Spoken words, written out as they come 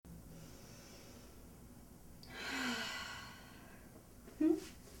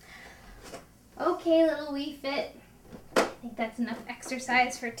Okay, little Wii Fit. I think that's enough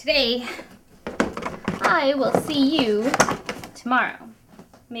exercise for today. I will see you tomorrow.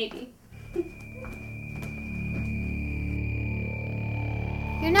 Maybe. You're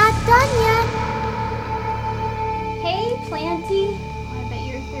not done yet. Hey, Planty. Oh, I bet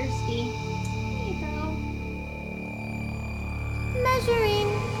you're thirsty. Hey, girl. Measuring.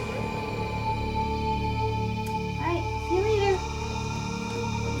 Alright, see you later.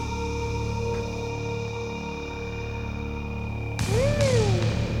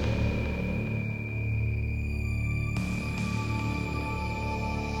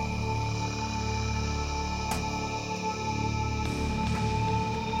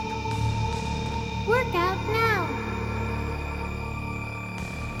 Workout now.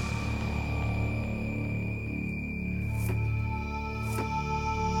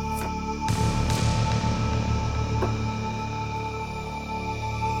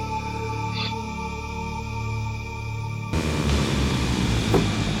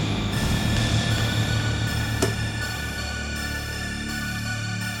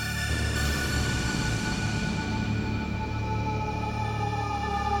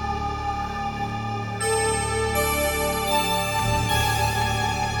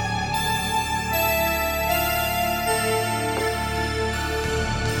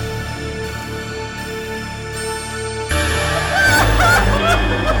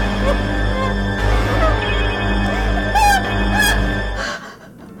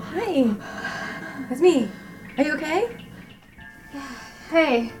 Hi. It's me. Are you okay?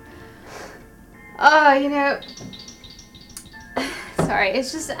 Hey. Sorry,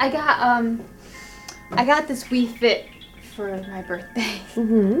 it's just I got this Wii Fit for my birthday.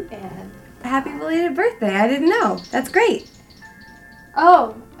 Mm-hmm. And Happy belated birthday. I didn't know. That's great.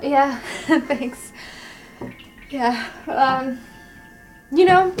 oh, yeah, thanks. Yeah,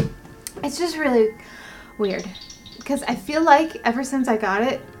 it's just really weird because I feel like ever since I got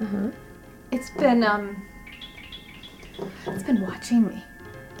it, it's been watching me.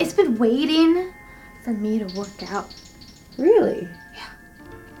 It's been waiting for me to work out. Really? Yeah.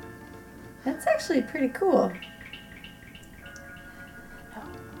 That's actually pretty cool.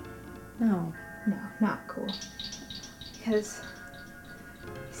 No. No, not cool. Because,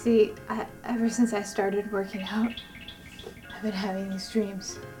 see, ever since I started working out, I've been having these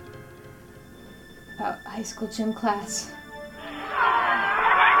dreams about high school gym class.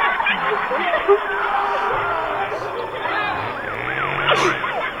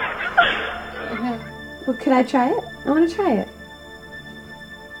 I know. Well, could I try it? I want to try it.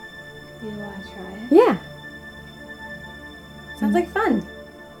 You want to try it? Yeah. Sounds like fun.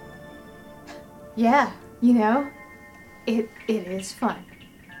 Yeah, it is fun.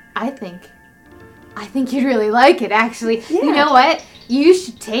 I think you'd really like it, actually. Yeah. You know what? You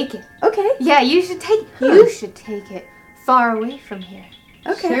should take it. Okay. Yeah, you should take it far away from here.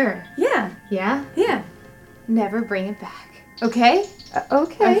 Okay. Sure. Yeah. Yeah? Yeah. Never bring it back. Okay?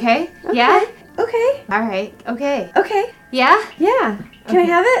 Okay. Okay? Okay. Yeah? Okay. All right. Okay. Okay. Yeah? Yeah. Can I Okay.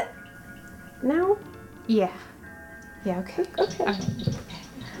 have it? No? Yeah. Yeah, okay. Okay. All right.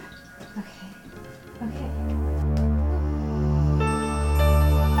 Okay. Okay.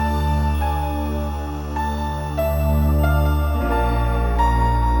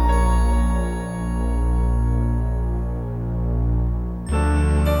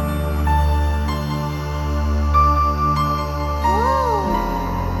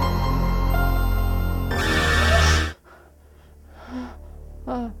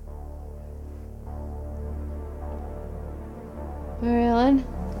 Mary Ellen?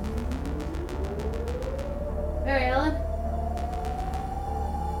 Mary Ellen?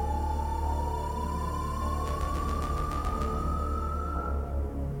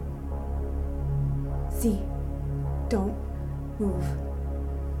 See, don't move.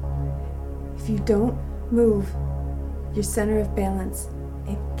 If you don't move, your center of balance,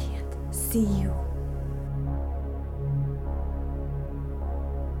 it can't see you.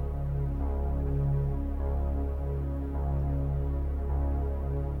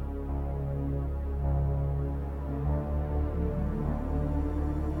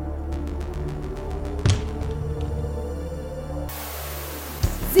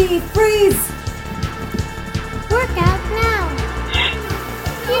 Z, freeze! Workout now.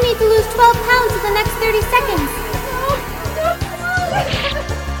 You need to lose 12 pounds in the next 30 seconds.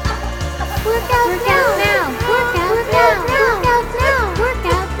 Workout now. Workout now. Workout now. Workout now.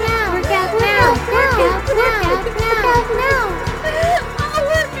 Workout now. Workout now. Workout now.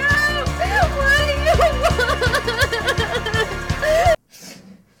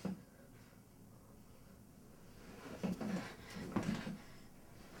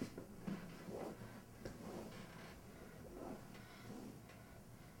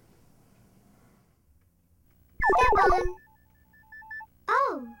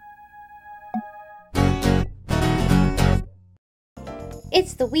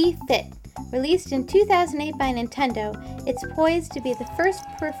 It's the Wii Fit. Released in 2008 by Nintendo, it's poised to be the first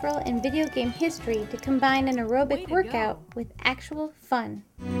peripheral in video game history to combine an aerobic workout with actual fun.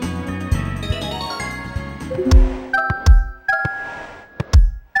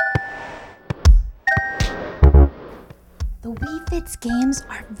 The Wii Fit's games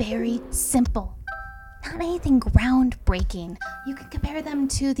are very simple. Not anything groundbreaking. You can compare them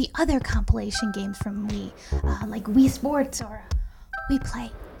to the other compilation games from Wii, like Wii Sports or Wii Play.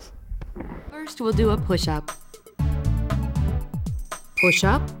 First, we'll do a push-up.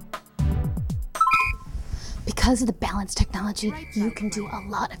 Push-up. Because of the balance technology, you can do a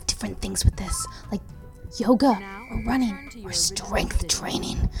lot of different things with this, like yoga or running or strength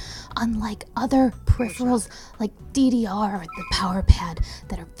training, unlike other peripherals like DDR or the power pad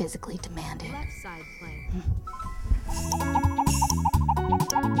that are physically demanding. Left side play.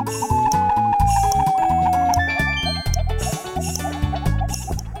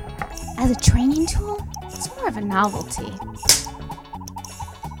 As a training tool, it's more of a novelty.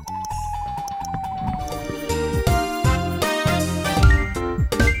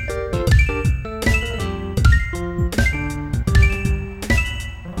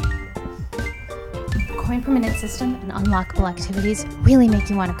 Coin per minute system and unlockable activities really make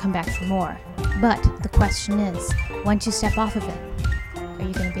you want to come back for more. But the question is, once you step off of it, are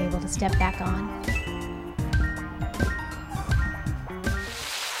you going to be able to step back on?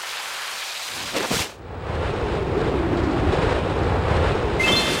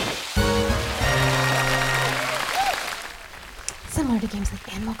 Similar to games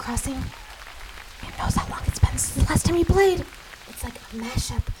like Animal Crossing. Man knows how long it's been since the last time you played. It's like a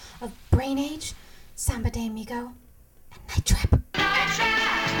mashup of Brain Age, Samba de Amigo, and Night Trap.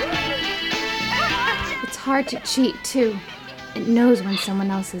 It's hard to cheat, too. It knows when someone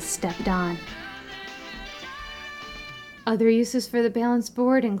else has stepped on. Other uses for the balance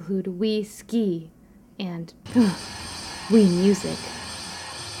board include Wii Ski and Wii Music.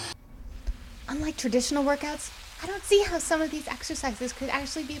 Unlike traditional workouts, I don't see how some of these exercises could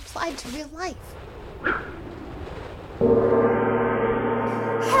actually be applied to real life.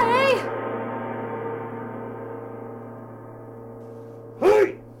 Hey!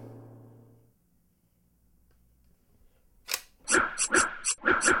 Hey!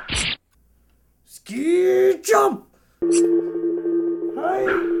 Ski jump! Hey!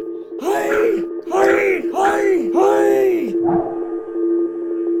 Hey! Hey! Hey! Hey!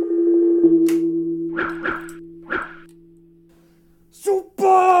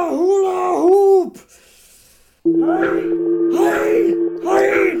 Super hula hoop! Hey! Hey!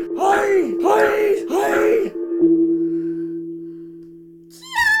 Hey! Hey! Hey! Hey!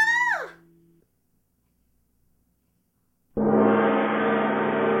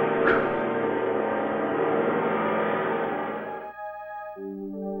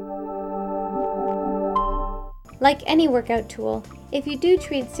 Like any workout tool, if you do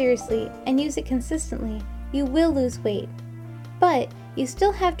treat it seriously and use it consistently, you will lose weight. But you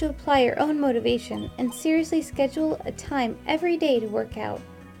still have to apply your own motivation and seriously schedule a time every day to work out.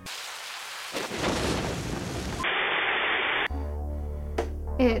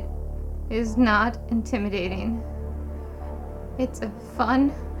 It is not intimidating. It's a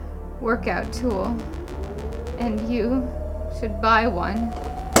fun workout tool, and you should buy one.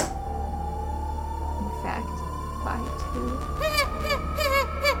 In fact, buy two.